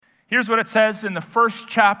Here's what it says in the first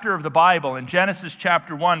chapter of the Bible, in Genesis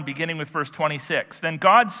chapter 1, beginning with verse 26. Then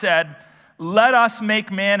God said, "Let us make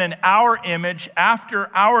man in our image, after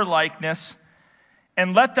our likeness,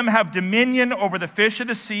 and let them have dominion over the fish of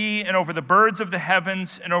the sea, and over the birds of the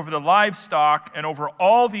heavens, and over the livestock, and over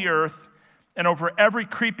all the earth, and over every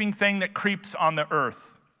creeping thing that creeps on the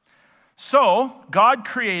earth." So, God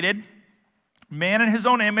created man in his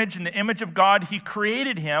own image. In the image of God, he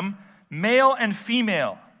created him, male and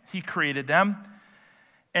female, he created them.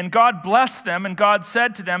 And God blessed them, and God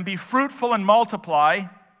said to them, "Be fruitful and multiply,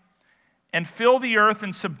 and fill the earth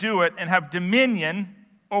and subdue it, and have dominion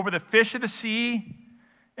over the fish of the sea,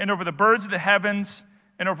 and over the birds of the heavens,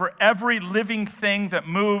 and over every living thing that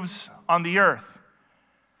moves on the earth."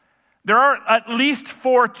 There are at least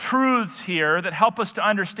 4 truths here that help us to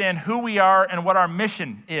understand who we are and what our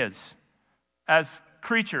mission is as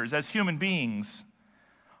creatures, as human beings,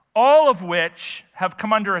 all of which have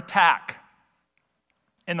come under attack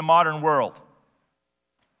in the modern world.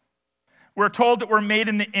 We're told that we're made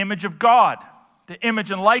in the image of God, the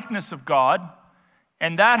image and likeness of God,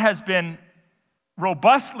 and that has been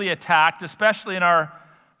robustly attacked, especially in our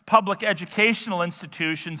public educational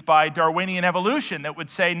institutions, by Darwinian evolution that would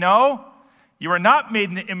say, no, you are not made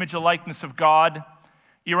in the image and likeness of God.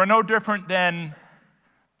 You are no different than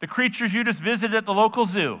the creatures you just visited at the local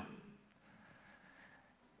zoo.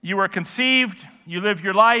 You were conceived, you live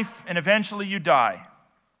your life, and eventually you die.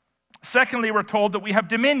 Secondly, we're told that we have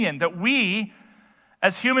dominion, that we,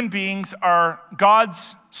 as human beings, are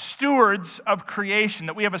God's stewards of creation,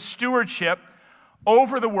 that we have a stewardship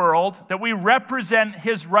over the world, that we represent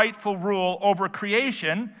his rightful rule over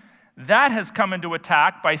creation. That has come into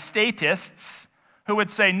attack by statists who would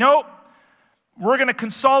say, nope, we're going to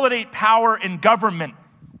consolidate power in government.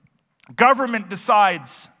 Government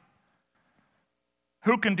decides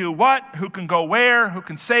who can do what, who can go where, who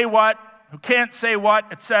can say what, who can't say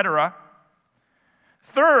what, etc.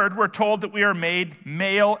 Third, we're told that we are made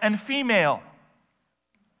male and female.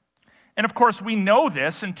 And of course, we know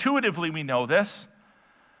this, intuitively we know this,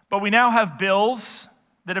 but we now have bills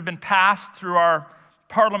that have been passed through our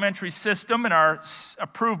parliamentary system and are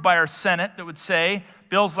approved by our Senate that would say,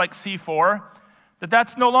 bills like C4, that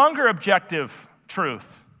that's no longer objective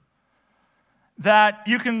truth. That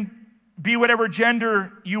you can be whatever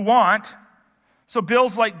gender you want. So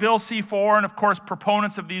bills like Bill C4, and of course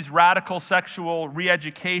proponents of these radical sexual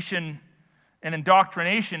re-education and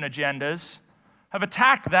indoctrination agendas, have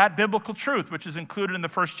attacked that biblical truth, which is included in the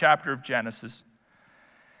first chapter of Genesis.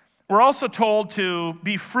 We're also told to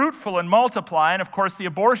be fruitful and multiply, and of course the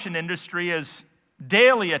abortion industry is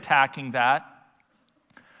daily attacking that,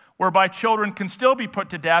 whereby children can still be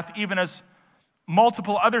put to death even as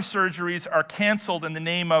multiple other surgeries are canceled in the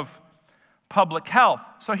name of public health.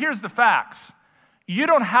 So here's the facts. You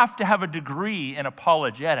don't have to have a degree in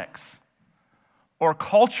apologetics or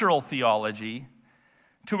cultural theology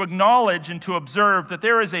to acknowledge and to observe that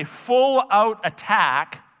there is a full-out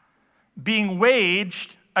attack being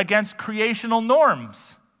waged against creational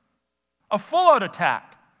norms. A full-out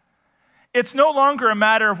attack. It's no longer a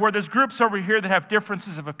matter of where there's groups over here that have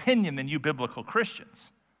differences of opinion than you biblical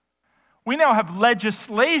Christians. We now have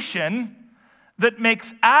legislation that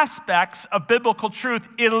makes aspects of biblical truth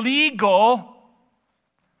illegal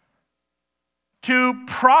to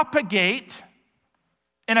propagate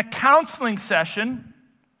in a counseling session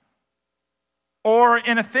or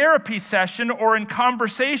in a therapy session or in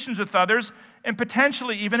conversations with others, and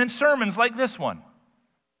potentially even in sermons like this one.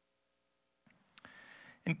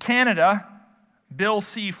 In Canada, Bill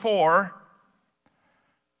C4,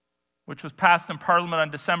 which was passed in Parliament on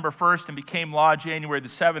December 1st and became law January the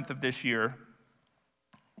 7th of this year,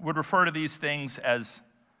 would refer to these things as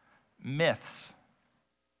myths.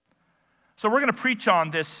 So we're going to preach on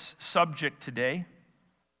this subject today.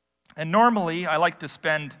 And normally, I like to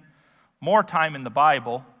spend more time in the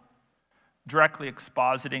Bible, directly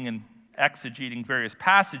expositing and exegeting various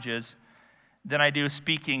passages, than I do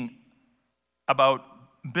speaking about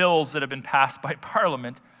bills that have been passed by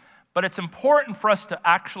Parliament. But it's important for us to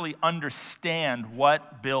actually understand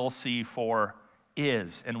what Bill C4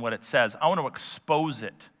 is and what it says. I want to expose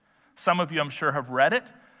it. Some of you, I'm sure, have read it.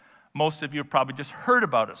 Most of you have probably just heard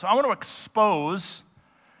about it. So I want to expose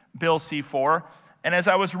Bill C4. And as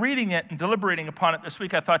I was reading it and deliberating upon it this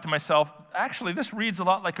week, I thought to myself, actually, this reads a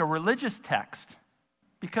lot like a religious text,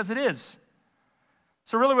 because it is.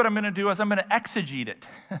 So really what I'm going to do is I'm going to exegete it,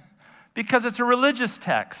 because it's a religious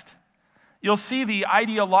text. You'll see the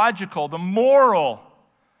ideological, the moral,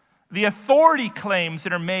 the authority claims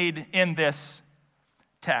that are made in this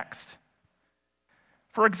text.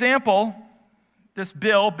 For example, this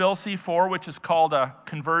bill, Bill C-4, which is called a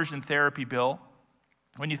conversion therapy bill,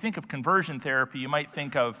 when you think of conversion therapy, you might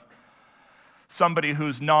think of somebody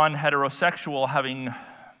who's non-heterosexual having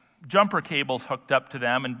jumper cables hooked up to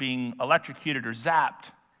them and being electrocuted or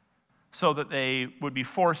zapped so that they would be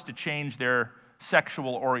forced to change their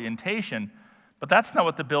sexual orientation. But that's not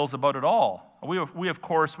what the bill's about at all. We of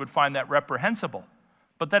course, would find that reprehensible.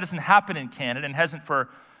 But that doesn't happen in Canada and hasn't for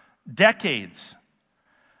decades.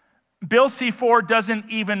 Bill C-4 doesn't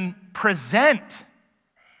even present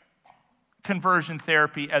conversion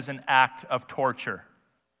therapy as an act of torture.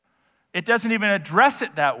 It doesn't even address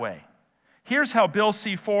it that way. Here's how Bill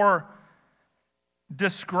C-4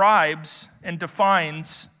 describes and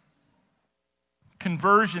defines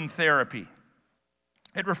conversion therapy.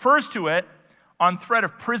 It refers to it, on threat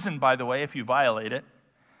of prison, by the way, if you violate it,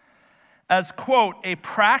 as, quote, a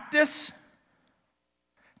practice,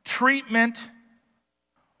 treatment,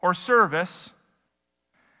 or service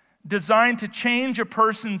designed to change a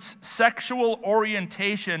person's sexual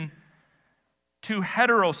orientation to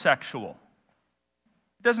heterosexual.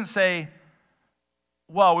 It doesn't say,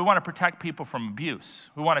 well, we want to protect people from abuse.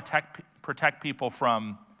 We want to protect people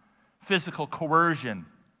from physical coercion.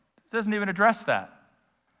 It doesn't even address that.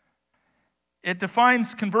 It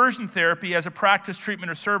defines conversion therapy as a practice,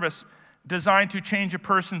 treatment, or service designed to change a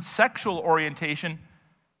person's sexual orientation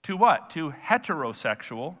to what? To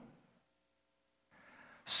heterosexual,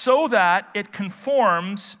 so that it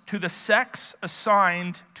conforms to the sex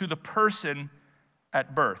assigned to the person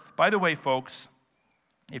at birth. By the way, folks,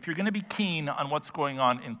 if you're going to be keen on what's going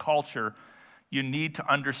on in culture, you need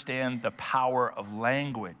to understand the power of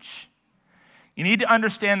language. You need to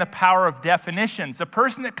understand the power of definitions. The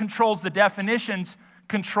person that controls the definitions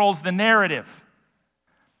controls the narrative.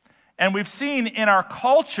 And we've seen in our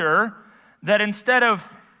culture that instead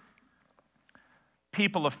of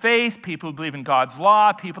people of faith, people who believe in God's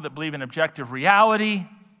law, people that believe in objective reality,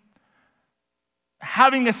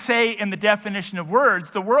 having a say in the definition of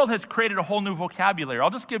words, the world has created a whole new vocabulary. I'll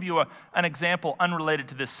just give you an example unrelated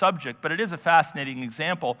to this subject, but it is a fascinating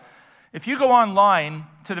example. If you go online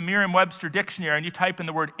to the Merriam-Webster dictionary and you type in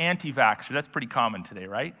the word anti-vaxxer, that's pretty common today,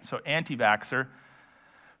 right? So anti-vaxxer,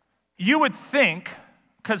 you would think,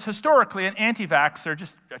 because historically an anti-vaxxer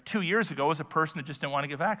just 2 years ago was a person that just didn't want to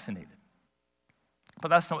get vaccinated. But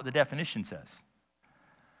that's not what the definition says.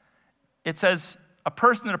 It says a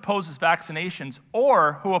person that opposes vaccinations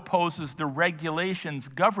or who opposes the regulations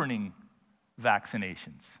governing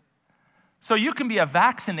vaccinations. So you can be a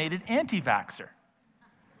vaccinated anti-vaxxer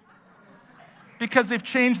because they've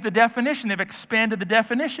changed the definition. They've expanded the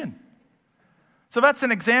definition. So that's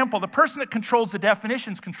an example. The person that controls the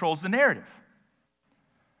definitions controls the narrative.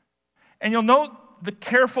 And you'll note the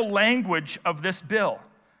careful language of this bill,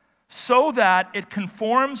 so that it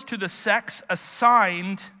conforms to the sex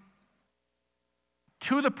assigned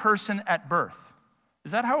to the person at birth.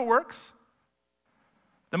 Is that how it works?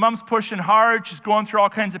 The mom's pushing hard, she's going through all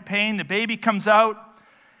kinds of pain, the baby comes out,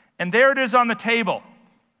 and there it is on the table.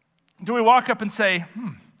 Do we walk up and say,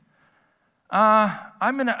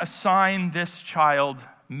 I'm going to assign this child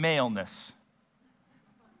maleness,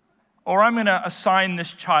 or I'm going to assign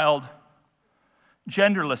this child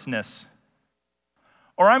genderlessness,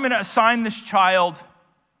 or I'm going to assign this child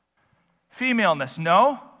femaleness?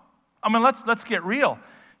 No. I mean, let's get real.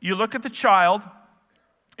 You look at the child.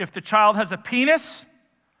 If the child has a penis,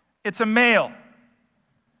 it's a male.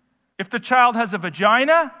 If the child has a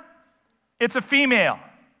vagina, it's a female.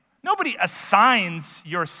 Nobody assigns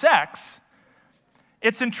your sex.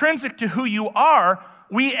 It's intrinsic to who you are.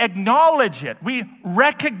 We acknowledge it. We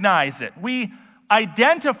recognize it. We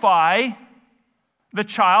identify the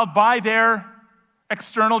child by their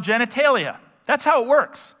external genitalia. That's how it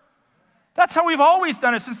works. That's how we've always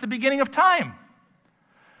done it since the beginning of time.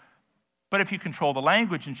 But if you control the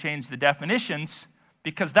language and change the definitions,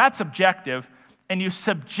 because that's objective, and you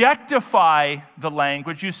subjectify the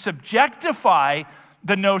language, you subjectify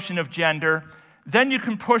the notion of gender, then you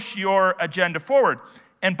can push your agenda forward.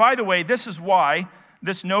 And by the way, this is why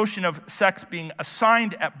this notion of sex being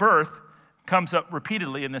assigned at birth comes up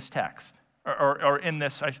repeatedly in this text. Or in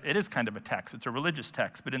this, it is kind of a text. It's a religious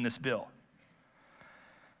text, but in this bill.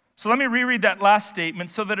 So let me reread that last statement.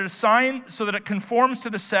 So that it conforms to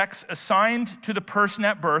the sex assigned to the person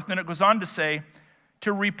at birth. Then it goes on to say,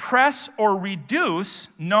 to repress or reduce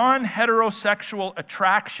non-heterosexual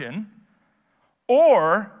attraction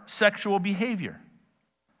or sexual behavior.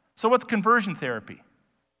 So what's conversion therapy?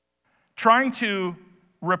 Trying to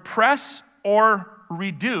repress or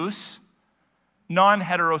reduce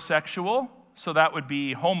non-heterosexual, so that would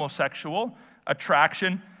be homosexual,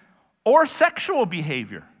 attraction, or sexual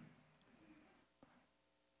behavior.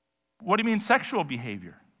 What do you mean sexual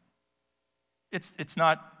behavior? It's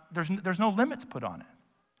not, there's no limits put on it.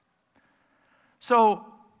 So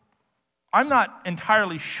I'm not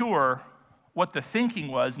entirely sure what the thinking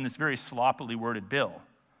was in this very sloppily worded bill.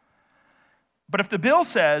 But if the bill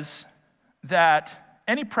says that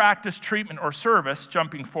any practice, treatment, or service,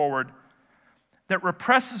 jumping forward, that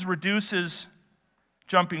represses, reduces,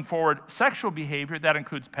 jumping forward, sexual behavior, that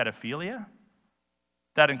includes pedophilia,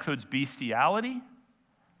 that includes bestiality,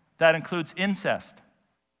 that includes incest.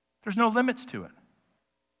 There's no limits to it.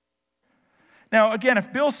 Now, again,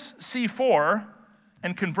 if Bill C-4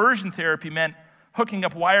 and conversion therapy meant hooking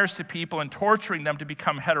up wires to people and torturing them to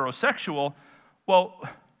become heterosexual, well,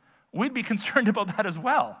 we'd be concerned about that as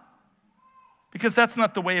well. Because that's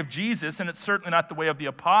not the way of Jesus, and it's certainly not the way of the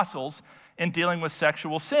apostles in dealing with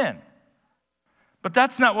sexual sin. But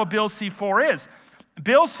that's not what Bill C-4 is.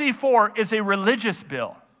 Bill C-4 is a religious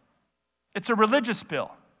bill. It's a religious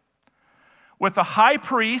bill with a high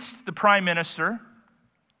priest, the prime minister,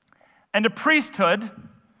 and a priesthood,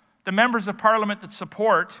 the members of parliament that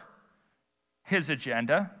support his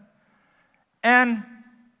agenda, and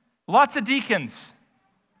lots of deacons,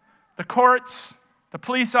 the courts, the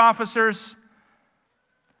police officers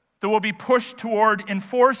that will be pushed toward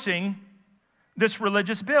enforcing this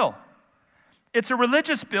religious bill. It's a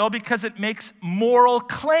religious bill because it makes moral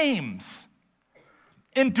claims.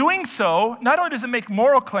 In doing so, not only does it make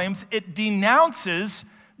moral claims, it denounces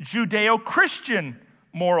Judeo-Christian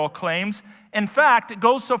moral claims. In fact, it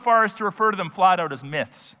goes so far as to refer to them flat out as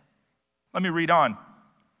myths. Let me read on.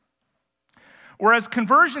 Whereas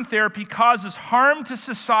conversion therapy causes harm to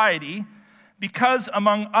society because,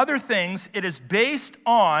 among other things, it is based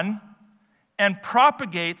on and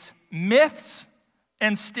propagates myths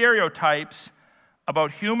and stereotypes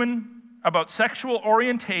about sexual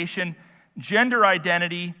orientation, gender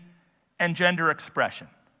identity, and gender expression.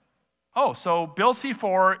 Oh, so Bill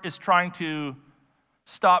C-4 is trying to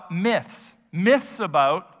stop myths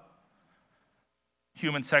about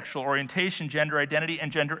human sexual orientation, gender identity,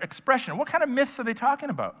 and gender expression. What kind of myths are they talking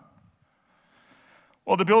about?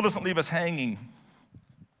 Well, the bill doesn't leave us hanging.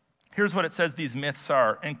 Here's what it says these myths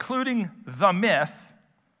are, including the myth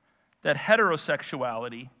that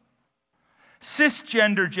heterosexuality,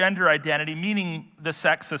 cisgender gender identity, meaning the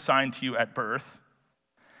sex assigned to you at birth,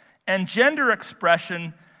 and gender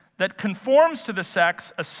expression that conforms to the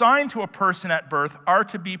sex assigned to a person at birth are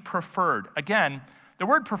to be preferred. Again, the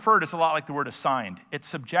word preferred is a lot like the word assigned. It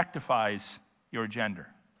subjectifies your gender.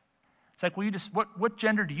 It's like, well, what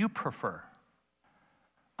gender do you prefer?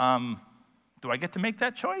 Do I get to make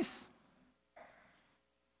that choice?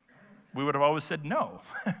 We would have always said no.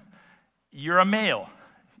 You're a male.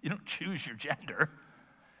 You don't choose your gender.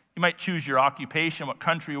 You might choose your occupation, what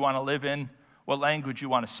country you want to live in, what language you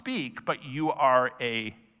want to speak, but you are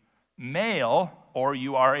a male or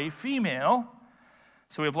you are a female.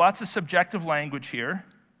 So we have lots of subjective language here.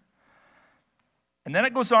 And then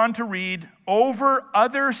it goes on to read, over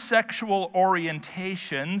other sexual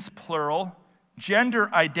orientations, plural,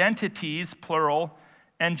 gender identities, plural,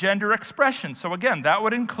 and gender expression. So again, that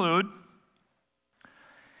would include,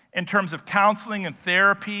 in terms of counseling and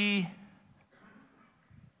therapy,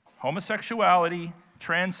 homosexuality,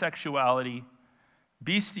 transsexuality,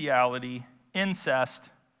 bestiality, incest,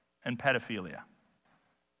 and pedophilia.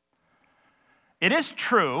 It is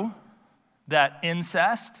true that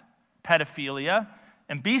incest, pedophilia,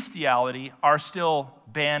 and bestiality are still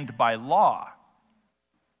banned by law.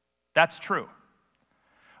 That's true.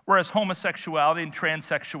 Whereas homosexuality and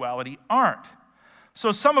transsexuality aren't.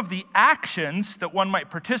 So some of the actions that one might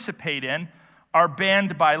participate in are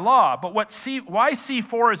banned by law. But why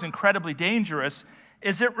C-4 is incredibly dangerous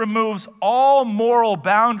is it removes all moral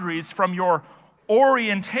boundaries from your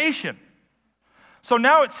orientation. So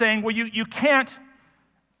now it's saying, well, you can't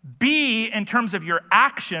be, in terms of your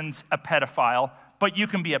actions, a pedophile, but you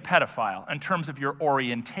can be a pedophile in terms of your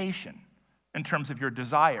orientation, in terms of your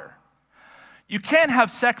desire. You can't have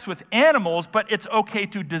sex with animals, but it's okay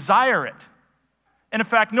to desire it. And in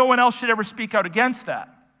fact, no one else should ever speak out against that.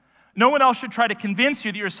 No one else should try to convince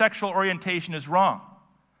you that your sexual orientation is wrong.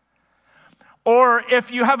 Or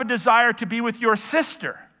if you have a desire to be with your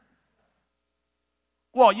sister,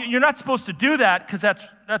 well, you're not supposed to do that because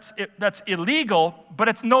that's illegal, but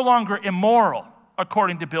it's no longer immoral,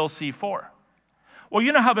 according to Bill C-4. Well,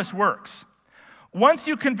 you know how this works. Once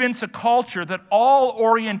you convince a culture that all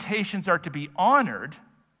orientations are to be honored,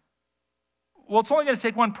 well, it's only going to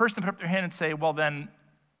take one person to put up their hand and say, well, then,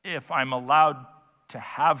 if I'm allowed to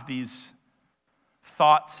have these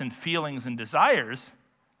thoughts and feelings and desires,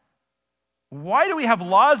 why do we have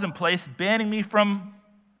laws in place banning me from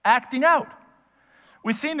acting out?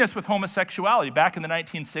 We've seen this with homosexuality. Back in the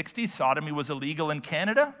 1960s, sodomy was illegal in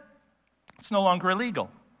Canada. It's no longer illegal.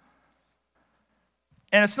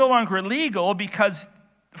 And it's no longer illegal because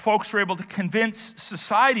folks were able to convince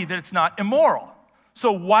society that it's not immoral.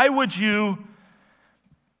 So why would you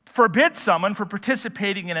forbid someone from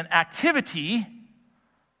participating in an activity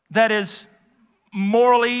that is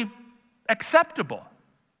morally acceptable?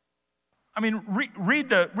 I mean, read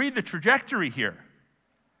the trajectory here.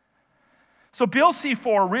 So Bill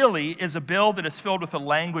C-4 really is a bill that is filled with a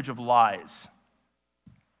language of lies.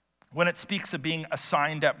 When it speaks of being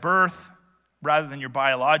assigned at birth rather than your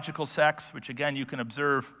biological sex, which again you can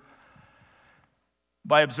observe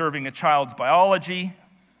by observing a child's biology.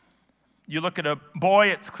 You look at a boy,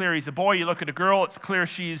 it's clear he's a boy. You look at a girl, it's clear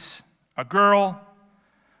she's a girl.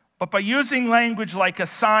 But by using language like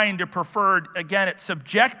assigned or preferred, again, it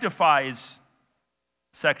subjectifies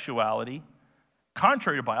sexuality,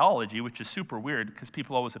 contrary to biology, which is super weird because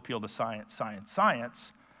people always appeal to science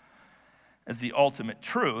as the ultimate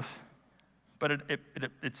truth. But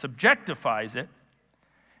it subjectifies it.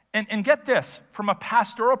 And get this, from a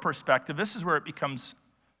pastoral perspective, this is where it becomes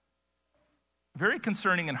very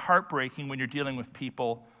concerning and heartbreaking when you're dealing with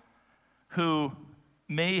people who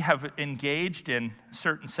may have engaged in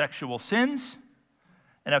certain sexual sins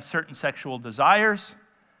and have certain sexual desires,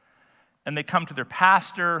 and they come to their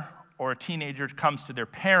pastor, or a teenager comes to their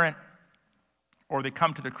parent, or they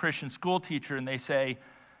come to their Christian school teacher and they say,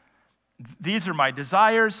 "These are my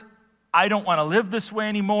desires. I don't want to live this way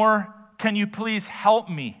anymore. Can you please help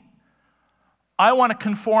me? I want to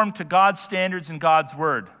conform to God's standards and God's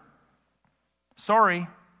word." Sorry,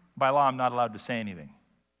 by law, I'm not allowed to say anything.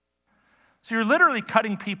 So you're literally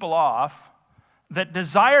cutting people off that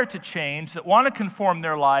desire to change, that want to conform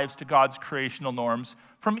their lives to God's creational norms,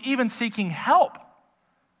 from even seeking help.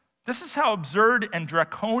 This is how absurd and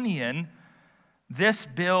draconian this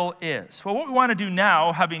bill is. Well, what we want to do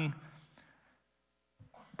now, having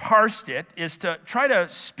parsed it, is to try to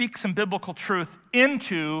speak some biblical truth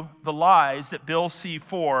into the lies that Bill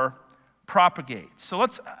C-4 propagates. So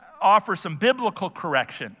let's offer some biblical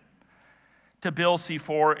correction to Bill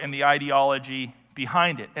C-4 and the ideology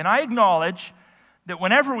behind it. And I acknowledge that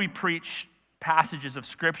whenever we preach passages of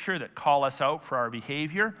Scripture that call us out for our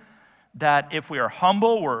behavior, that if we are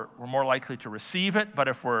humble, we're more likely to receive it, but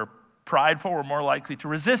if we're prideful, we're more likely to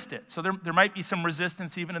resist it. So there might be some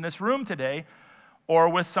resistance even in this room today, or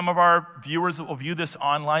with some of our viewers that will view this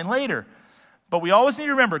online later. But we always need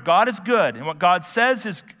to remember, God is good, and what God says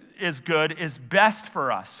is good is best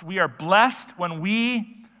for us. We are blessed when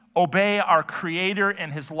we obey our Creator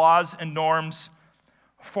and His laws and norms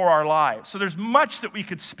for our lives. So there's much that we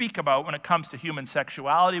could speak about when it comes to human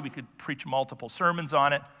sexuality. We could preach multiple sermons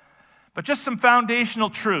on it. But just some foundational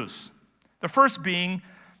truths. The first being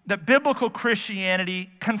that biblical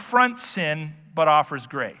Christianity confronts sin but offers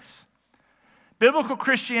grace. Biblical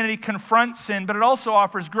Christianity confronts sin, but it also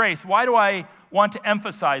offers grace. Why do I want to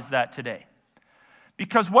emphasize that today?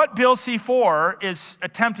 Because what Bill C-4 is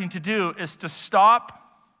attempting to do is to stop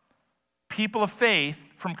people of faith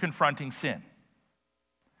from confronting sin.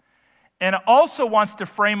 And it also wants to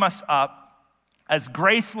frame us up as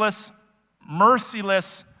graceless,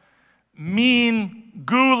 merciless, mean,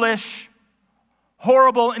 ghoulish,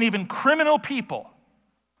 horrible, and even criminal people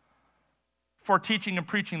for teaching and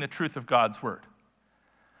preaching the truth of God's word.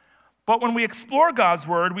 But when we explore God's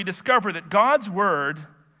word, we discover that God's word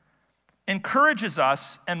encourages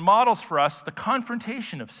us and models for us the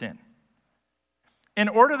confrontation of sin, in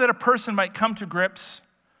order that a person might come to grips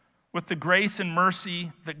with the grace and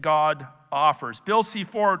mercy that God offers. Bill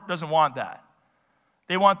C-4 doesn't want that.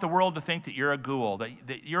 They want the world to think that you're a ghoul,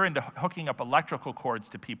 that you're into hooking up electrical cords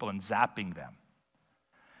to people and zapping them,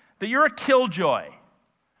 that you're a killjoy,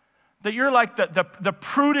 that you're like the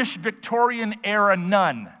prudish Victorian-era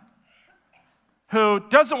nun who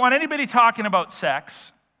doesn't want anybody talking about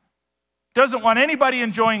sex, doesn't want anybody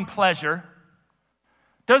enjoying pleasure,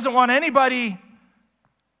 doesn't want anybody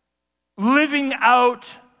living out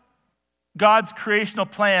God's creational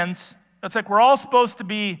plans. It's like we're all supposed to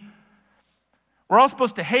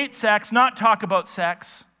hate sex, not talk about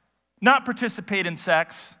sex, not participate in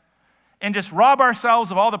sex, and just rob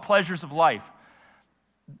ourselves of all the pleasures of life.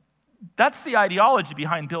 That's the ideology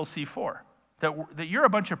behind Bill C-4, that you're a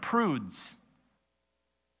bunch of prudes,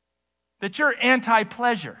 that you're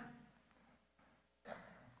anti-pleasure.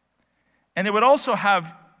 And they would also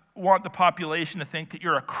want the population to think that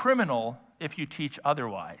you're a criminal if you teach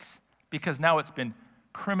otherwise, because now it's been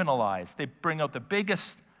criminalized. They bring out the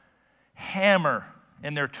biggest hammer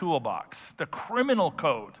in their toolbox, the criminal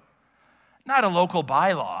code, not a local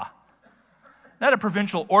bylaw, not a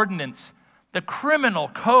provincial ordinance, The criminal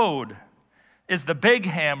code is the big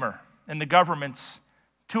hammer in the government's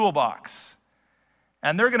toolbox.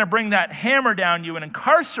 And they're going to bring that hammer down you and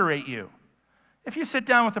incarcerate you if you sit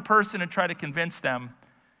down with a person and try to convince them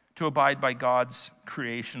to abide by God's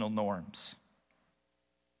creational norms.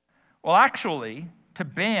 Well, actually, to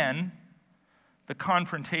ban the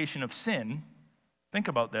confrontation of sin, think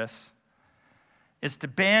about this, is to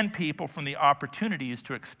ban people from the opportunities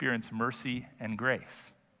to experience mercy and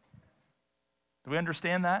grace. Do we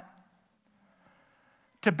understand that?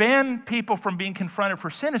 To ban people from being confronted for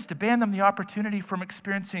sin is to ban them the opportunity from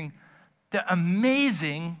experiencing the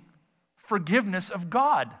amazing forgiveness of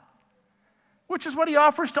God, which is what he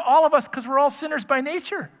offers to all of us because we're all sinners by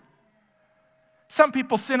nature. Some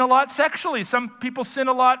people sin a lot sexually. Some people sin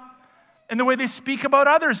a lot in the way they speak about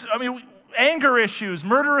others. I mean, anger issues,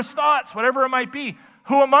 murderous thoughts, whatever it might be.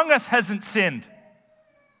 Who among us hasn't sinned?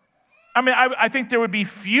 I mean, I think there would be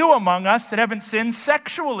few among us that haven't sinned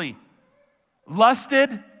sexually.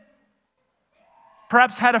 Lusted,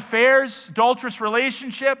 perhaps had affairs, adulterous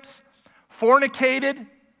relationships, fornicated,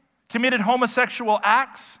 committed homosexual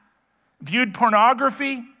acts, viewed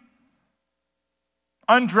pornography,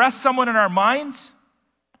 undressed someone in our minds.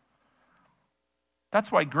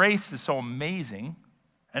 That's why grace is so amazing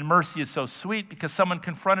and mercy is so sweet, because someone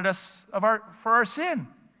confronted us for our sin.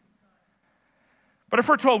 But if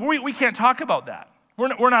we're told we can't talk about that,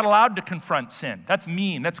 we're not allowed to confront sin. That's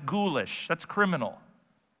mean, that's ghoulish, that's criminal.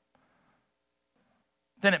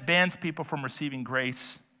 Then it bans people from receiving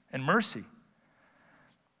grace and mercy.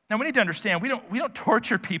 Now we need to understand, we don't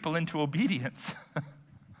torture people into obedience.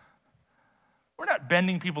 We're not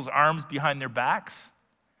bending people's arms behind their backs.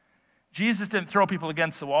 Jesus didn't throw people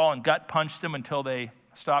against the wall and gut punch them until they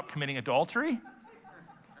stopped committing adultery.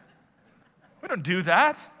 We don't do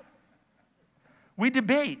that. We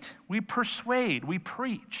debate, we persuade, we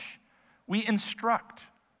preach, we instruct.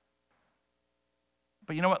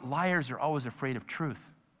 But you know what? Liars are always afraid of truth.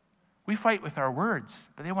 We fight with our words,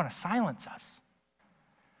 but they want to silence us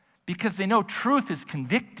because they know truth is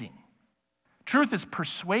convicting. Truth is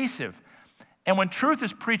persuasive. And when truth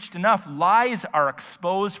is preached enough, lies are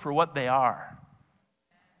exposed for what they are.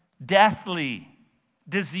 Deathly,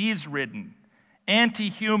 disease-ridden,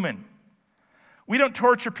 anti-human. We don't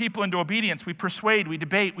torture people into obedience. We persuade, we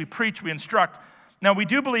debate, we preach, we instruct. Now, we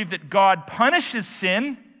do believe that God punishes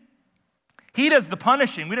sin. He does the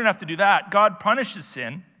punishing. We don't have to do that. God punishes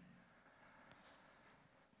sin.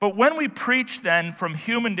 But when we preach then from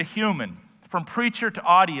human to human, from preacher to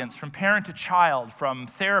audience, from parent to child, from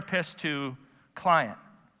therapist to client,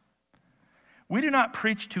 we do not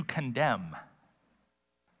preach to condemn.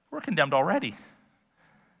 We're condemned already.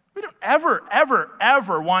 We don't ever, ever,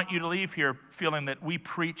 ever want you to leave here feeling that we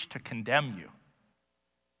preach to condemn you.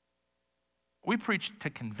 We preach to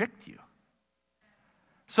convict you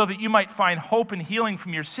so that you might find hope and healing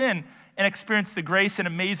from your sin and experience the grace and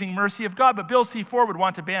amazing mercy of God. But Bill C. Ford would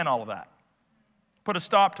want to ban all of that, put a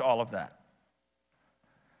stop to all of that.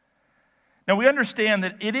 Now, we understand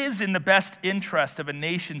that it is in the best interest of a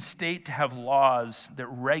nation state to have laws that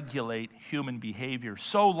regulate human behavior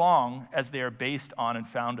so long as they are based on and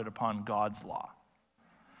founded upon God's law.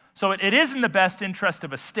 So it is in the best interest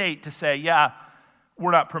of a state to say, yeah,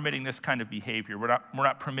 we're not permitting this kind of behavior. We're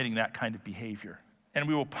not permitting that kind of behavior. And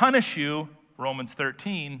we will punish you, Romans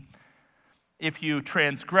 13, if you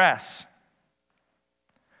transgress.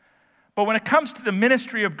 But when it comes to the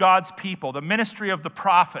ministry of God's people, the ministry of the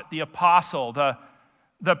prophet, the apostle,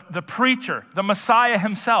 the preacher, the Messiah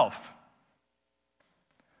himself,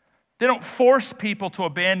 they don't force people to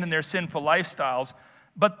abandon their sinful lifestyles,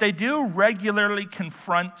 but they do regularly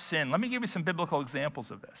confront sin. Let me give you some biblical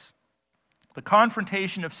examples of this. The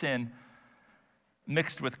confrontation of sin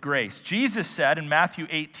mixed with grace. Jesus said in Matthew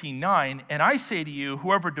 18:9, "And I say to you,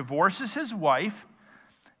 whoever divorces his wife,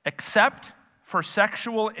 except for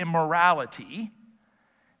sexual immorality,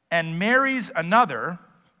 and marries another,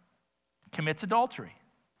 commits adultery."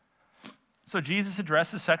 So Jesus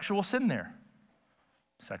addresses sexual sin there.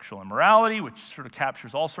 Sexual immorality, which sort of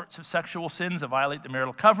captures all sorts of sexual sins that violate the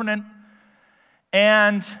marital covenant,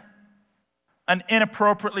 and an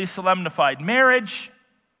inappropriately solemnified marriage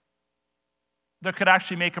that could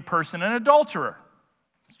actually make a person an adulterer.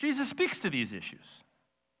 Jesus speaks to these issues.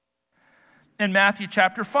 In Matthew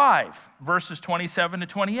chapter 5, verses 27 to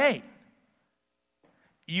 28,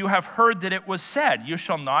 you have heard that it was said, you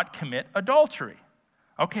shall not commit adultery.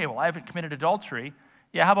 Okay, well, I haven't committed adultery.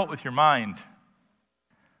 Yeah, how about with your mind?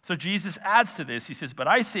 So Jesus adds to this. He says, but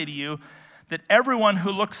I say to you that everyone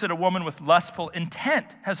who looks at a woman with lustful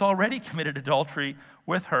intent has already committed adultery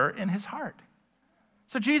with her in his heart.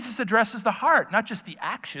 So Jesus addresses the heart, not just the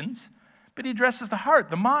actions, But he addresses the heart,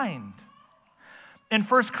 the mind. In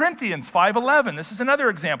 1 Corinthians 5:11, this is another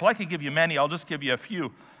example. I could give you many, I'll just give you a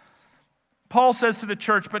few. Paul says to the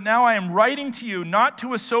church, "But now I am writing to you not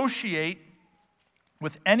to associate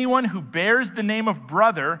with anyone who bears the name of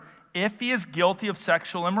brother if he is guilty of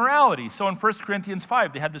sexual immorality." So in 1 Corinthians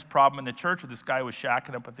 5, they had this problem in the church where this guy was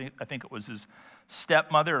shacking up, I think it was his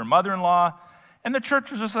stepmother or mother-in-law, and the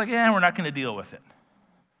church was just like, we're not going to deal with it.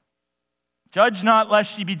 Judge not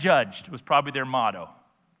lest ye be judged was probably their motto.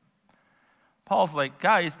 Paul's like,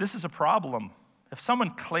 guys, this is a problem. If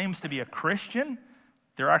someone claims to be a Christian,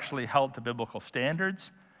 they're actually held to biblical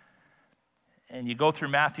standards. And you go through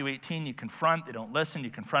Matthew 18, you confront, they don't listen. You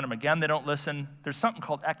confront them again, they don't listen. There's something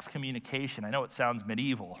called excommunication. I know it sounds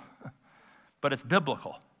medieval, but it's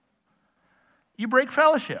biblical. You break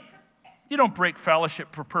fellowship. You don't break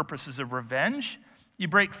fellowship for purposes of revenge. You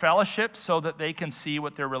break fellowship so that they can see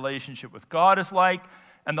what their relationship with God is like,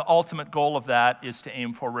 and the ultimate goal of that is to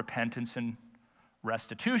aim for repentance and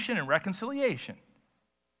restitution and reconciliation.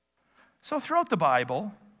 So throughout the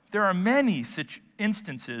Bible, there are many such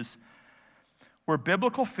instances where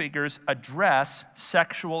biblical figures address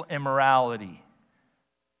sexual immorality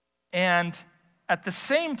and at the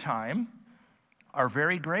same time are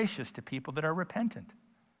very gracious to people that are repentant.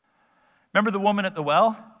 Remember the woman at the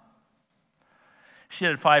well? She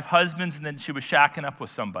had 5 husbands and then she was shacking up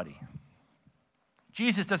with somebody.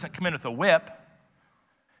 Jesus doesn't come in with a whip.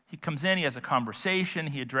 He comes in, he has a conversation,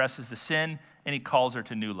 he addresses the sin, and he calls her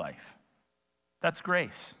to new life. That's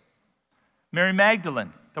grace. Mary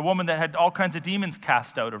Magdalene, the woman that had all kinds of demons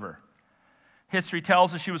cast out of her. History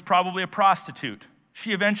tells us she was probably a prostitute.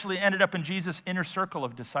 She eventually ended up in Jesus' inner circle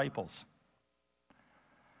of disciples.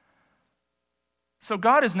 So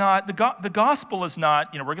God is not, the gospel is not,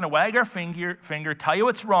 we're going to wag our finger, tell you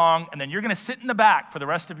what's wrong, and then you're going to sit in the back for the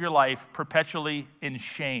rest of your life perpetually in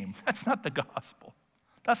shame. That's not the gospel.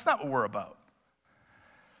 That's not what we're about.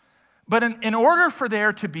 But in order for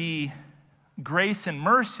there to be grace and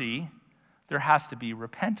mercy, there has to be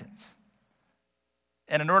repentance.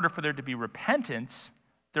 And in order for there to be repentance,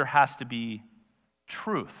 there has to be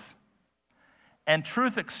truth. And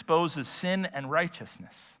truth exposes sin and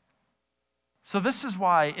righteousness. So this is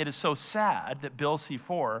why it is so sad that Bill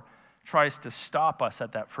C-4 tries to stop us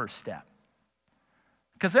at that first step.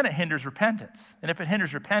 Because then it hinders repentance. And if it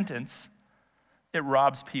hinders repentance, it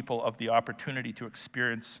robs people of the opportunity to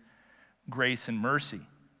experience grace and mercy.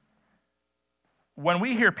 When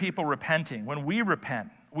we hear people repenting, when we repent,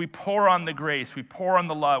 we pour on the grace, we pour on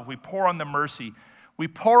the love, we pour on the mercy, we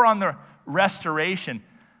pour on the restoration.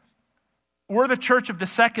 We're the church of the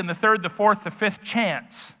second, the third, the fourth, the fifth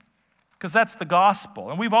chance, because that's the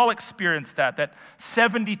gospel. And we've all experienced that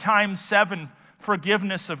 70 times 7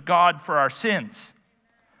 forgiveness of God for our sins.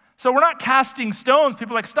 So we're not casting stones.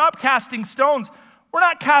 People are like, stop casting stones. We're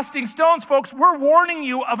not casting stones, folks. We're warning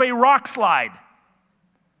you of a rock slide.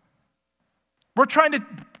 We're trying to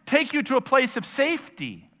take you to a place of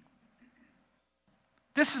safety.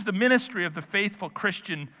 This is the ministry of the faithful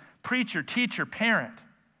Christian preacher, teacher, parent.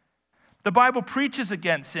 The Bible preaches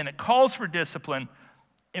against sin. It calls for discipline.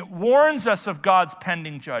 It warns us of God's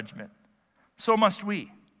pending judgment. So must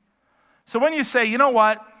we. So when you say, you know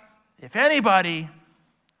what, if anybody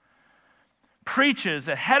preaches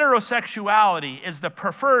that heterosexuality is the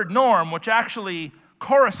preferred norm, which actually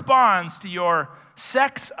corresponds to your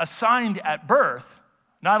sex assigned at birth,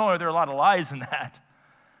 not only are there a lot of lies in that,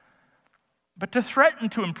 but to threaten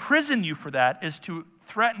to imprison you for that is to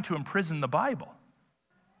threaten to imprison the Bible.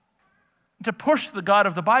 To push the God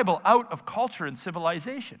of the Bible out of culture and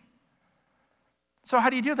civilization. So how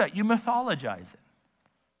do you do that? You mythologize it.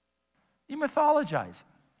 You mythologize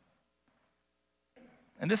it.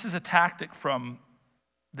 And this is a tactic from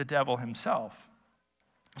the devil himself.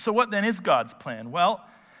 So what then is God's plan? Well,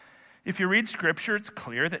 if you read Scripture, it's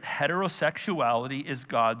clear that heterosexuality is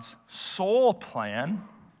God's sole plan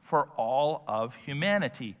for all of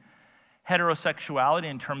humanity. Heterosexuality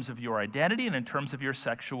in terms of your identity and in terms of your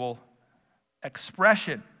sexual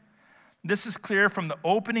expression. This is clear from the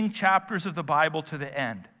opening chapters of the Bible to the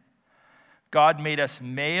end. God made us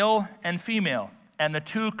male and female, and the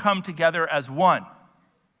two come together as one.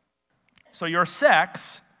 So your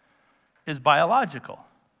sex is biological.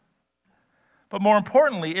 But more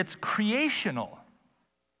importantly, it's creational.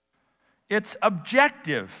 It's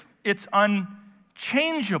objective. It's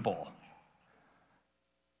unchangeable.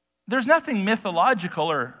 There's nothing mythological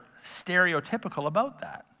or stereotypical about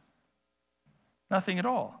that. Nothing at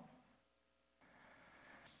all.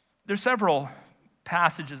 There's several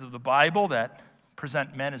passages of the Bible that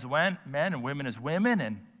present men as men and women as women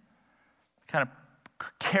and kind of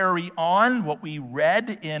carry on what we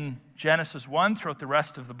read in Genesis 1 throughout the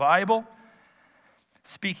rest of the Bible.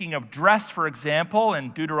 Speaking of dress, for example,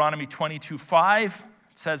 in Deuteronomy 22:5,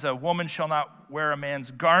 it says, "A woman shall not wear a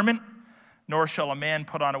man's garment, nor shall a man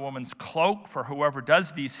put on a woman's cloak, for whoever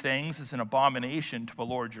does these things is an abomination to the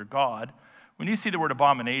Lord your God." When you see the word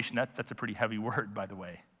abomination, that's a pretty heavy word, by the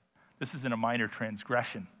way. This isn't a minor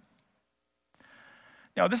transgression.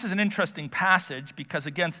 Now, this is an interesting passage because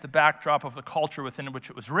against the backdrop of the culture within which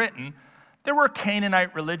it was written, there were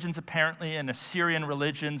Canaanite religions apparently and Assyrian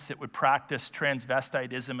religions that would practice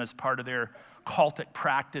transvestitism as part of their cultic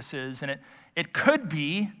practices. And it could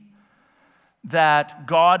be that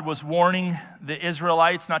God was warning the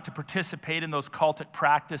Israelites not to participate in those cultic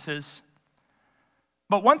practices.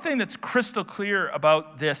 But one thing that's crystal clear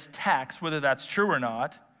about this text, whether that's true or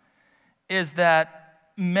not, is that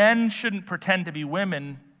men shouldn't pretend to be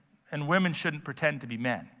women and women shouldn't pretend to be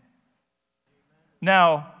men.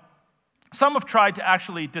 Now, some have tried to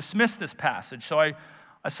actually dismiss this passage. So I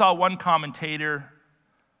saw one commentator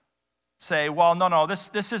say, well, no,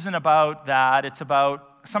 this isn't about that. It's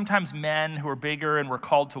about sometimes men who are bigger and were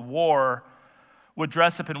called to war would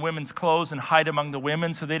dress up in women's clothes and hide among the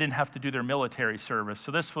women so they didn't have to do their military service.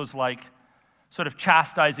 So this was like sort of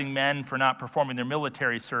chastising men for not performing their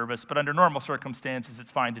military service, but under normal circumstances,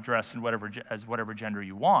 it's fine to dress in whatever gender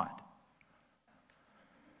you want.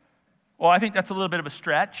 Well, I think that's a little bit of a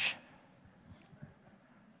stretch.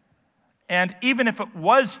 And even if it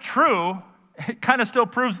was true, it kind of still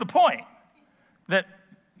proves the point that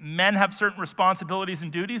men have certain responsibilities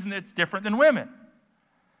and duties, and it's different than women.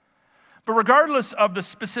 But regardless of the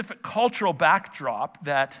specific cultural backdrop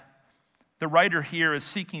that the writer here is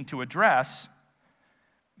seeking to address,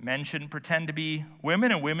 men shouldn't pretend to be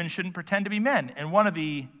women, and women shouldn't pretend to be men. And one of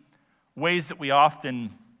the ways that we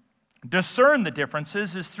often discern the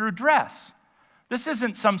differences is through dress. This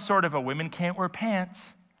isn't some sort of a women can't wear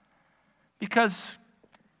pants, because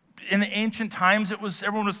in the ancient times,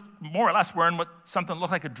 everyone was more or less wearing something that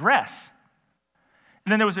looked like a dress.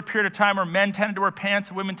 And then there was a period of time where men tended to wear pants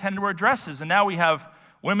and women tended to wear dresses. And now we have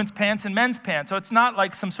women's pants and men's pants. So it's not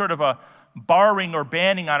like some sort of a barring or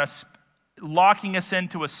banning on locking us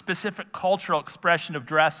into a specific cultural expression of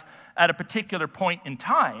dress at a particular point in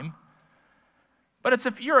time. But it's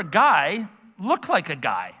if you're a guy, look like a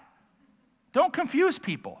guy. Don't confuse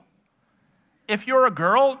people. If you're a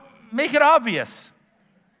girl, make it obvious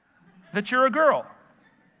that you're a girl.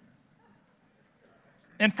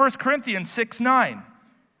 In 1 Corinthians 6:9,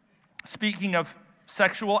 speaking of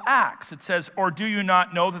sexual acts, it says, "Or do you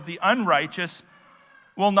not know that the unrighteous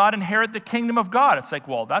will not inherit the kingdom of God?" It's like,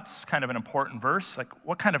 well, that's kind of an important verse. Like,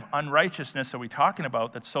 what kind of unrighteousness are we talking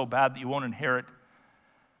about that's so bad that you won't inherit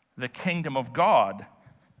the kingdom of God?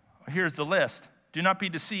 Here's the list. Do not be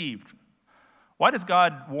deceived. Why does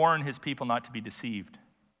God warn his people not to be deceived?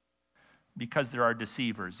 Because there are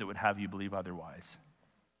deceivers that would have you believe otherwise.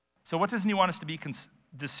 So what doesn't he want us to be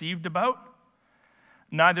deceived about?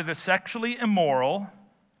 Neither the sexually immoral,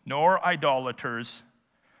 nor idolaters,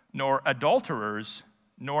 nor adulterers,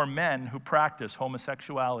 nor men who practice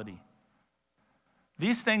homosexuality.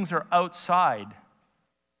 These things are outside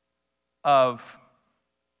of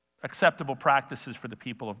acceptable practices for the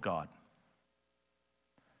people of God.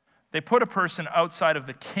 They put a person outside of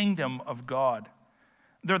the kingdom of God.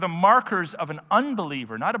 They're the markers of an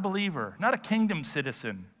unbeliever, not a believer, not a kingdom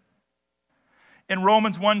citizen. In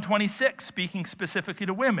Romans 1:26, speaking specifically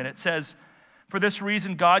to women, it says, "For this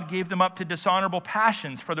reason God gave them up to dishonorable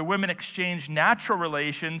passions, for the women exchanged natural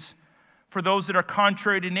relations for those that are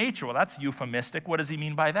contrary to nature." Well, that's euphemistic. What does he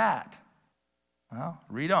mean by that? Well,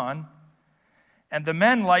 read on. "And the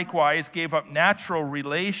men likewise gave up natural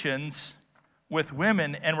relations with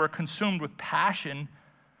women and were consumed with passion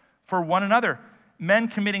for one another, men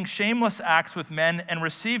committing shameless acts with men and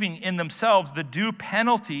receiving in themselves the due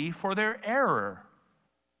penalty for their error."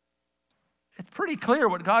 It's pretty clear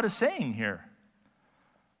what God is saying here.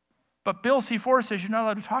 But Bill C4 says you're not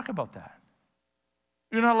allowed to talk about that.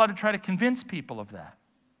 You're not allowed to try to convince people of that.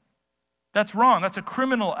 That's wrong. That's a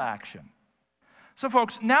criminal action. So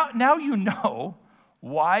folks, now you know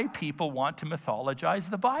why people want to mythologize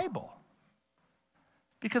the Bible.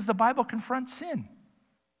 Because the Bible confronts sin.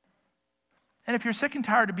 And if you're sick and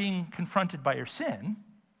tired of being confronted by your sin,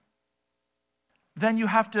 then you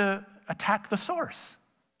have to attack the source.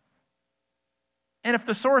 And if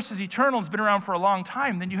the source is eternal and has been around for a long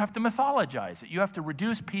time, then you have to mythologize it. You have to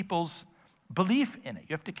reduce people's belief in it.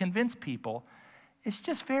 You have to convince people it's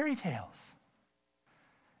just fairy tales.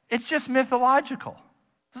 It's just mythological.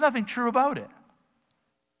 There's nothing true about it.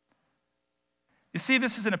 You see,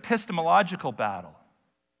 this is an epistemological battle.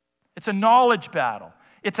 It's a knowledge battle.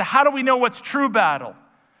 It's a how do we know what's true battle.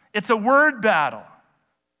 It's a word battle.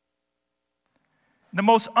 The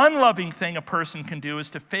most unloving thing a person can do is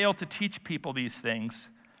to fail to teach people these things,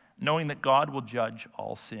 knowing that God will judge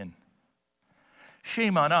all sin.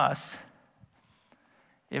 Shame on us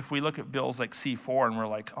if we look at bills like C4 and we're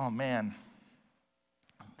like, oh man,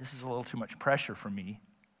 this is a little too much pressure for me.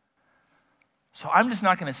 So I'm just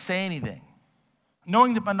not going to say anything.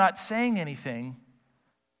 Knowing that by not saying anything,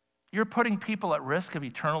 you're putting people at risk of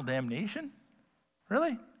eternal damnation?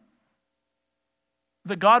 Really?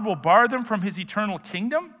 That God will bar them from his eternal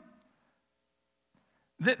kingdom?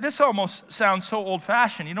 This almost sounds so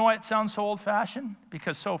old-fashioned. You know why it sounds so old-fashioned?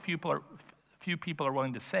 Because so few people are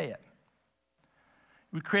willing to say it.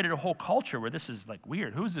 We created a whole culture where this is like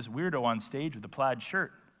weird. Who's this weirdo on stage with a plaid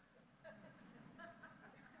shirt?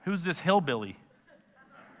 Who's this hillbilly?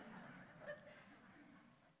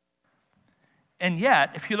 And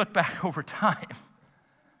yet, if you look back over time,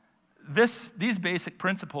 these basic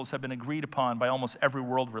principles have been agreed upon by almost every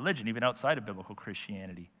world religion, even outside of biblical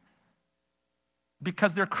Christianity,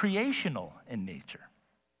 because they're creational in nature.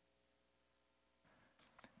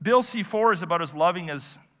 Bill C4 is about as loving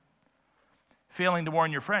as failing to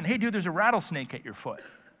warn your friend, hey dude, there's a rattlesnake at your foot.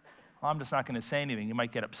 Well, I'm just not going to say anything. You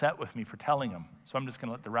might get upset with me for telling him, so I'm just going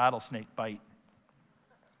to let the rattlesnake bite.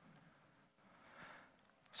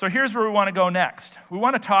 So here's where we want to go next. We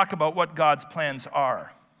want to talk about what God's plans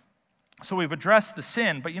are. So we've addressed the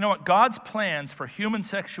sin, but you know what? God's plans for human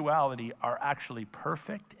sexuality are actually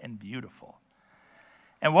perfect and beautiful.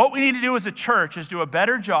 And what we need to do as a church is do a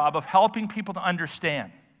better job of helping people to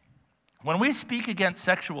understand. When we speak against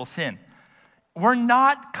sexual sin, we're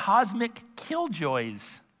not cosmic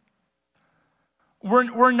killjoys.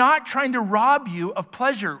 We're not trying to rob you of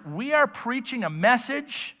pleasure. We are preaching a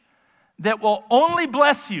message that will only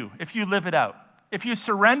bless you if you live it out. If you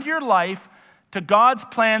surrender your life to God's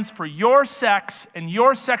plans for your sex and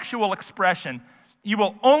your sexual expression, you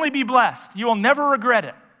will only be blessed. You will never regret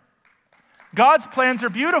it. God's plans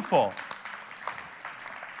are beautiful.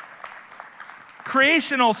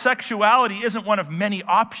 Creational sexuality isn't one of many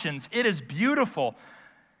options. It is beautiful.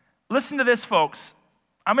 Listen to this, folks.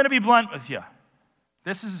 I'm going to be blunt with you.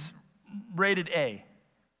 This is rated A.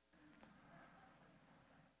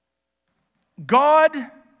 God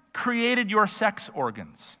created your sex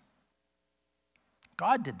organs.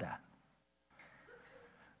 God did that.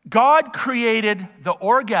 God created the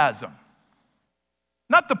orgasm,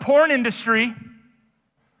 not the porn industry.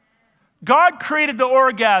 God created the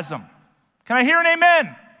orgasm. Can I hear an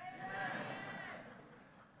amen?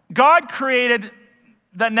 God created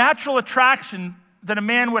the natural attraction that a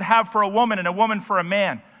man would have for a woman and a woman for a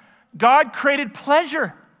man. God created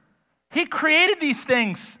pleasure. He created these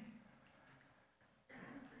things.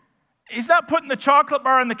 He's not putting the chocolate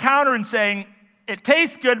bar on the counter and saying, it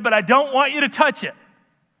tastes good, but I don't want you to touch it.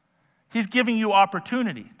 He's giving you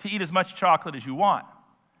opportunity to eat as much chocolate as you want,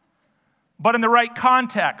 but in the right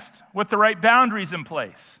context, with the right boundaries in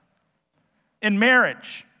place. In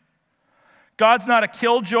marriage, God's not a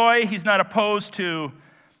killjoy. He's not opposed to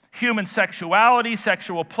human sexuality,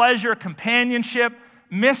 sexual pleasure, companionship,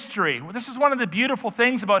 mystery. Well, this is one of the beautiful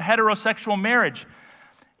things about heterosexual marriage.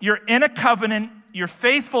 You're in a covenant, you're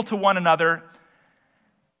faithful to one another,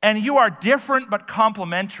 and you are different but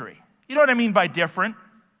complementary. You know what I mean by different?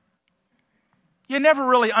 You never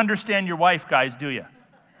really understand your wife, guys, do you?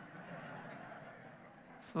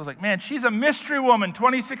 So I was like, man, she's a mystery woman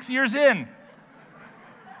 26 years in.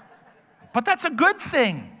 But that's a good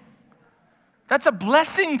thing. That's a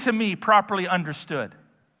blessing to me, properly understood.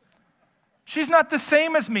 She's not the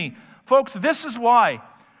same as me. Folks, this is why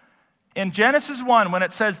in Genesis 1, when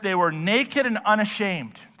it says they were naked and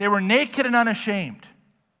unashamed, they were naked and unashamed.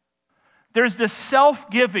 There's this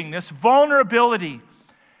self-giving, this vulnerability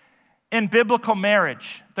in biblical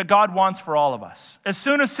marriage that God wants for all of us. As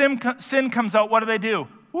soon as sin comes out, what do?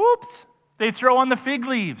 Whoops! They throw on the fig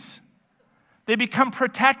leaves. They become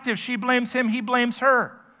protective. She blames him, he blames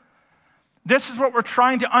her. This is what we're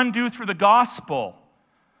trying to undo through the gospel.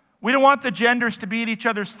 We don't want the genders to be at each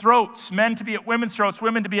other's throats, men to be at women's throats,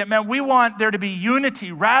 women to be at men. We want there to be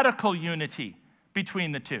unity, radical unity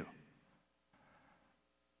between the two.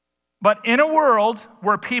 But in a world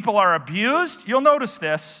where people are abused, you'll notice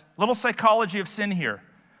this, little psychology of sin here.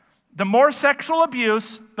 The more sexual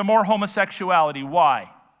abuse, the more homosexuality. Why?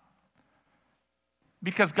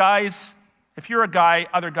 Because guys, if you're a guy,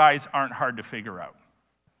 other guys aren't hard to figure out.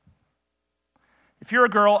 If you're a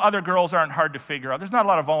girl, other girls aren't hard to figure out. There's not a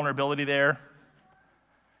lot of vulnerability there.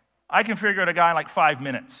 I can figure out a guy in like 5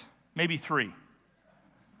 minutes, maybe 3.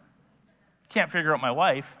 Can't figure out my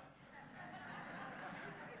wife.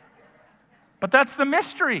 But that's the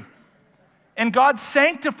mystery. And God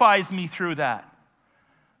sanctifies me through that.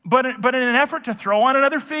 But in an effort to throw on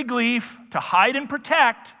another fig leaf, to hide and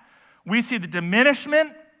protect, we see the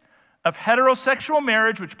diminishment of heterosexual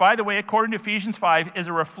marriage, which, by the way, according to Ephesians 5, is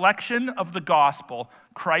a reflection of the gospel,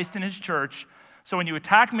 Christ and his church. So when you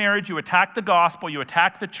attack marriage, you attack the gospel, you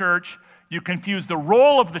attack the church, you confuse the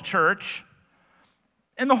role of the church,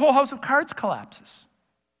 and the whole house of cards collapses.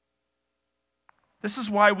 This is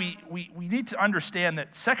why we need to understand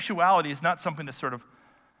that sexuality is not something that's sort of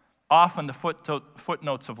off on the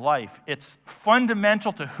footnotes of life. It's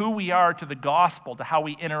fundamental to who we are, to the gospel, to how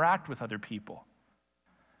we interact with other people.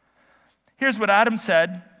 Here's what Adam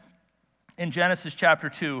said in Genesis chapter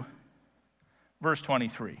 2, verse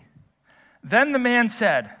 23. Then the man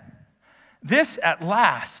said, "This at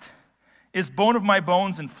last is bone of my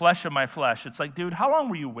bones and flesh of my flesh." It's like, dude, how long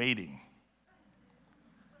were you waiting?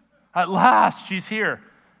 At last, she's here.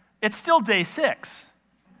 It's still day 6.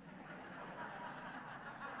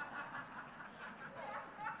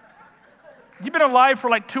 You've been alive for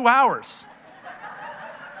like 2 hours.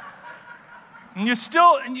 And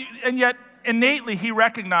yet innately he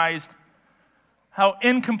recognized how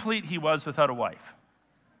incomplete he was without a wife.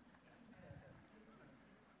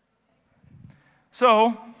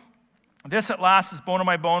 So, this at last is bone of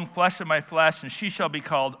my bone, flesh of my flesh, and she shall be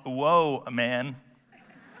called, woe, a man,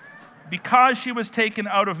 because she was taken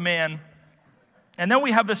out of man. And then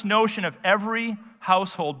we have this notion of every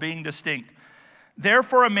household being distinct.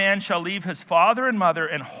 Therefore, a man shall leave his father and mother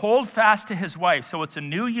and hold fast to his wife. So it's a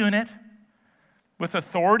new unit with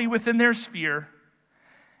authority within their sphere,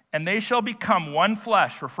 and they shall become one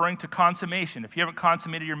flesh, referring to consummation. If you haven't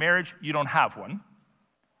consummated your marriage, you don't have one.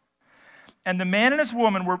 And the man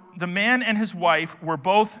and his wife were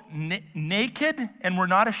both naked and were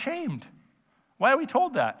not ashamed. Why are we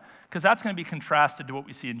told that? Because that's going to be contrasted to what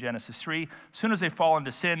we see in Genesis 3. As soon as they fall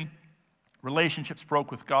into sin, relationships broke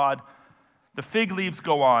with God. The fig leaves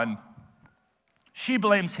go on. She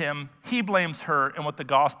blames him, he blames her, and what the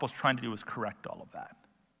gospel's trying to do is correct all of that.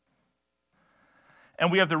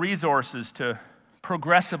 And we have the resources to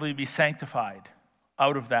progressively be sanctified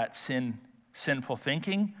out of that sinful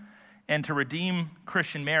thinking and to redeem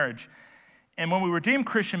Christian marriage. And when we redeem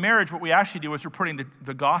Christian marriage, what we actually do is we're putting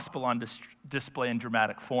the gospel on display in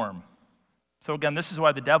dramatic form. So again, this is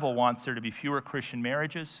why the devil wants there to be fewer Christian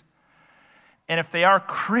marriages. And if they are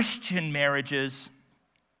Christian marriages,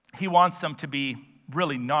 he wants them to be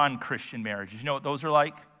really non-Christian marriages. You know what those are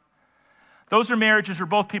like? Those are marriages where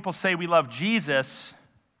both people say we love Jesus,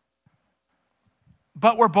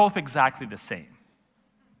 but we're both exactly the same.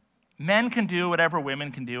 Men can do whatever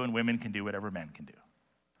women can do, and women can do whatever men can do.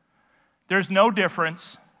 There's no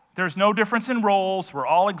difference. There's no difference in roles. We're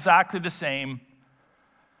all exactly the same.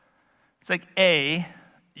 It's like,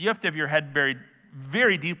 you have to have your head buried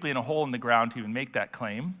very deeply in a hole in the ground to even make that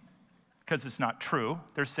claim, because it's not true.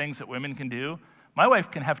 There's things that women can do. My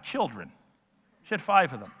wife can have children. She had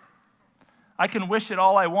 5 of them. I can wish it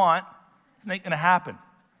all I want. It's not going to happen.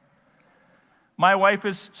 My wife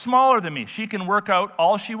is smaller than me. She can work out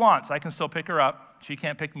all she wants. I can still pick her up. She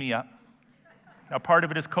can't pick me up. Now, part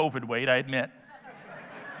of it is COVID weight, I admit.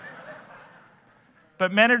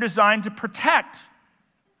 But men are designed to protect.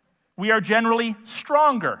 We are generally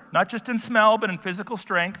stronger, not just in smell, but in physical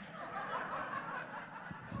strength.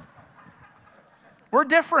 We're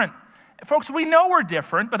different. Folks, we know we're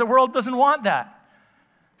different, but the world doesn't want that.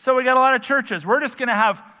 So we got a lot of churches. We're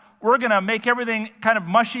going to make everything kind of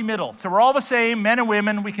mushy middle. So we're all the same, men and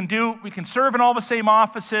women. We can serve in all the same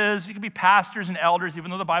offices. You can be pastors and elders, even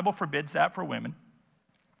though the Bible forbids that for women.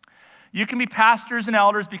 You can be pastors and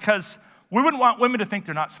elders because we wouldn't want women to think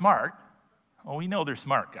they're not smart. Oh, we know they're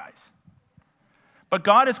smart, guys. But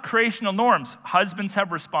God has creational norms. Husbands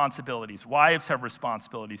have responsibilities. Wives have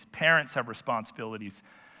responsibilities. Parents have responsibilities.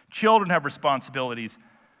 Children have responsibilities.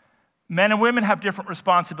 Men and women have different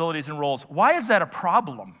responsibilities and roles. Why is that a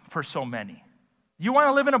problem for so many? You want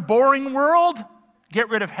to live in a boring world? Get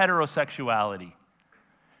rid of heterosexuality.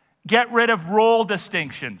 Get rid of role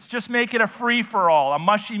distinctions. Just make it a free-for-all, a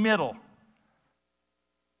mushy middle.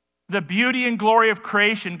 The beauty and glory of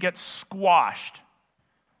creation gets squashed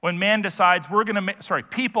when man decides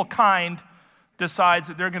peoplekind decides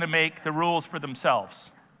that they're going to make the rules for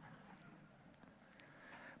themselves.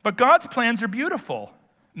 But God's plans are beautiful.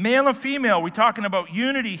 Male and female, we're talking about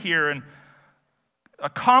unity here and a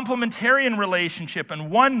complementarian relationship and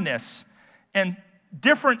oneness and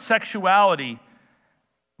different sexuality,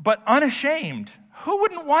 but unashamed. Who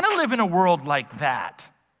wouldn't want to live in a world like that?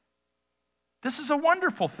 This is a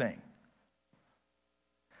wonderful thing.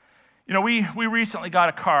 You know, we recently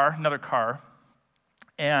got another car,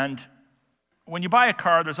 and when you buy a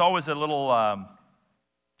car, there's always a little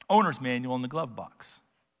owner's manual in the glove box.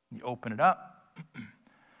 You open it up,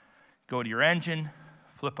 go to your engine,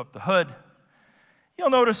 flip up the hood. You'll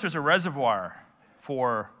notice there's a reservoir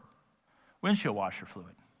for windshield washer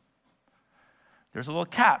fluid. There's a little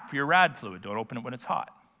cap for your rad fluid. Don't open it when it's hot.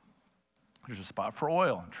 There's a spot for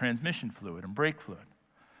oil, and transmission fluid, and brake fluid.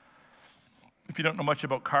 If you don't know much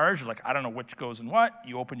about cars, you're like, I don't know which goes in what.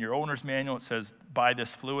 You open your owner's manual, it says, buy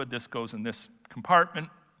this fluid, this goes in this compartment.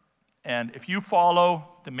 And if you follow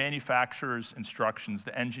the manufacturer's instructions,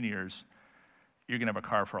 the engineers, you're going to have a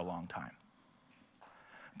car for a long time.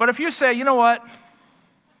 But if you say, you know what,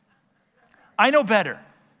 I know better.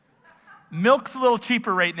 Milk's a little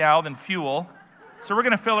cheaper right now than fuel, so we're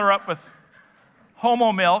going to fill her up with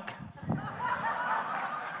Homo milk.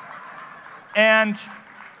 And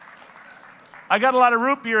I got a lot of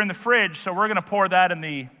root beer in the fridge, so we're going to pour that in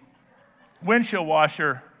the windshield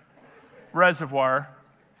washer reservoir.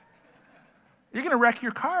 You're going to wreck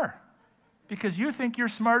your car because you think you're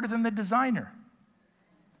smarter than the designer.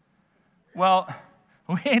 Well,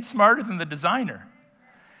 we ain't smarter than the designer.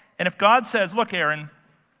 And if God says, look, Aaron,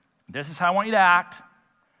 this is how I want you to act,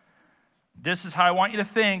 this is how I want you to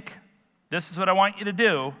think, this is what I want you to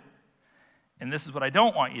do, and this is what I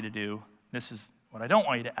don't want you to do, this is what I don't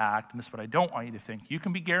want you to act, and this is what I don't want you to think, you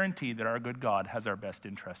can be guaranteed that our good God has our best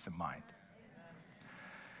interests in mind.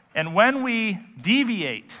 And when we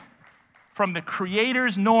deviate from the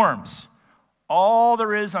Creator's norms, all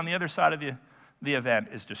there is on the other side of the event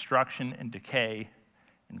is destruction and decay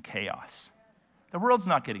and chaos. The world's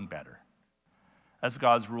not getting better as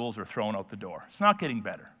God's rules are thrown out the door. It's not getting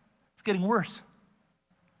better. It's getting worse.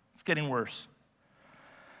 It's getting worse.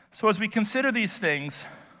 So as we consider these things,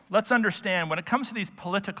 let's understand when it comes to these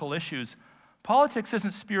political issues, politics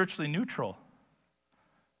isn't spiritually neutral.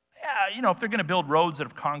 Yeah, you know, if they're going to build roads out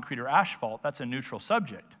of concrete or asphalt, that's a neutral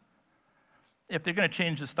subject. If they're going to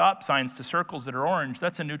change the stop signs to circles that are orange,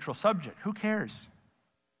 that's a neutral subject. Who cares?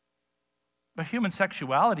 But human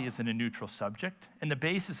sexuality isn't a neutral subject, and the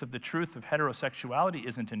basis of the truth of heterosexuality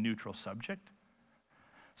isn't a neutral subject.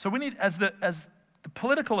 So we need, as the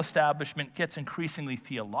political establishment gets increasingly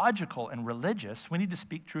theological and religious, we need to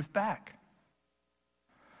speak truth back.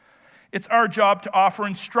 It's our job to offer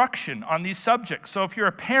instruction on these subjects. So if you're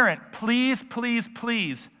a parent, please, please,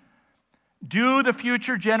 please do the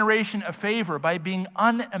future generation a favor by being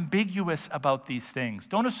unambiguous about these things.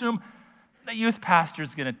 Don't assume the youth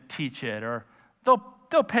pastor's going to teach it, or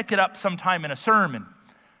they'll pick it up sometime in a sermon.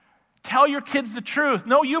 Tell your kids the truth.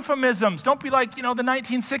 No euphemisms. Don't be like, the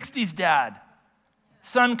 1960s dad.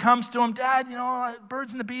 Son comes to him, Dad,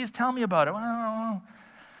 birds and the bees, tell me about it.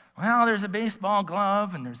 Well, there's a baseball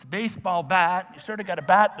glove and there's a baseball bat. You sort of got to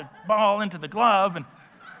bat the ball into the glove and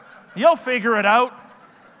you'll figure it out.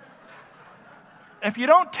 If you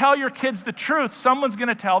don't tell your kids the truth, someone's going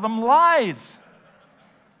to tell them lies.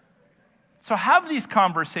 So have these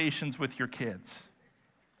conversations with your kids.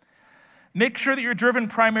 Make sure that you're driven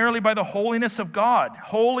primarily by the holiness of God.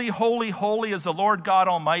 Holy, holy, holy is the Lord God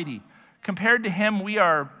Almighty. Compared to him, we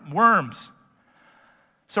are worms.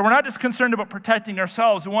 So we're not just concerned about protecting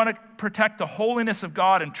ourselves. We want to protect the holiness of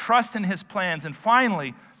God and trust in his plans. And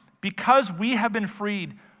finally, because we have been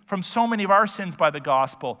freed from so many of our sins by the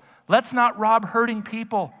gospel, let's not rob hurting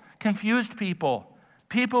people, confused people.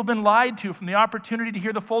 People have been lied to from the opportunity to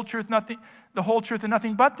hear the full truth, the whole truth, and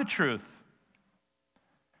nothing but the truth.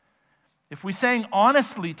 If we sang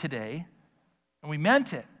honestly today, and we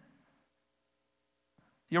meant it,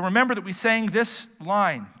 you'll remember that we sang this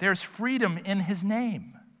line, there's freedom in his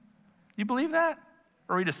name. You believe that?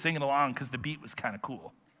 Or are we just singing along because the beat was kind of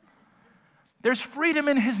cool? There's freedom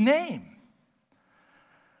in his name.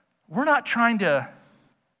 We're not trying to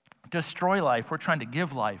destroy life. We're trying to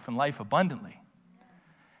give life and life abundantly.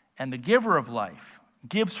 And the giver of life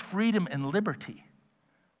gives freedom and liberty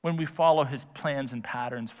when we follow his plans and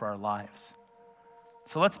patterns for our lives.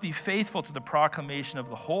 So let's be faithful to the proclamation of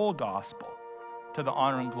the whole gospel, to the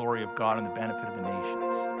honor and glory of God and the benefit of the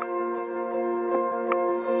nations.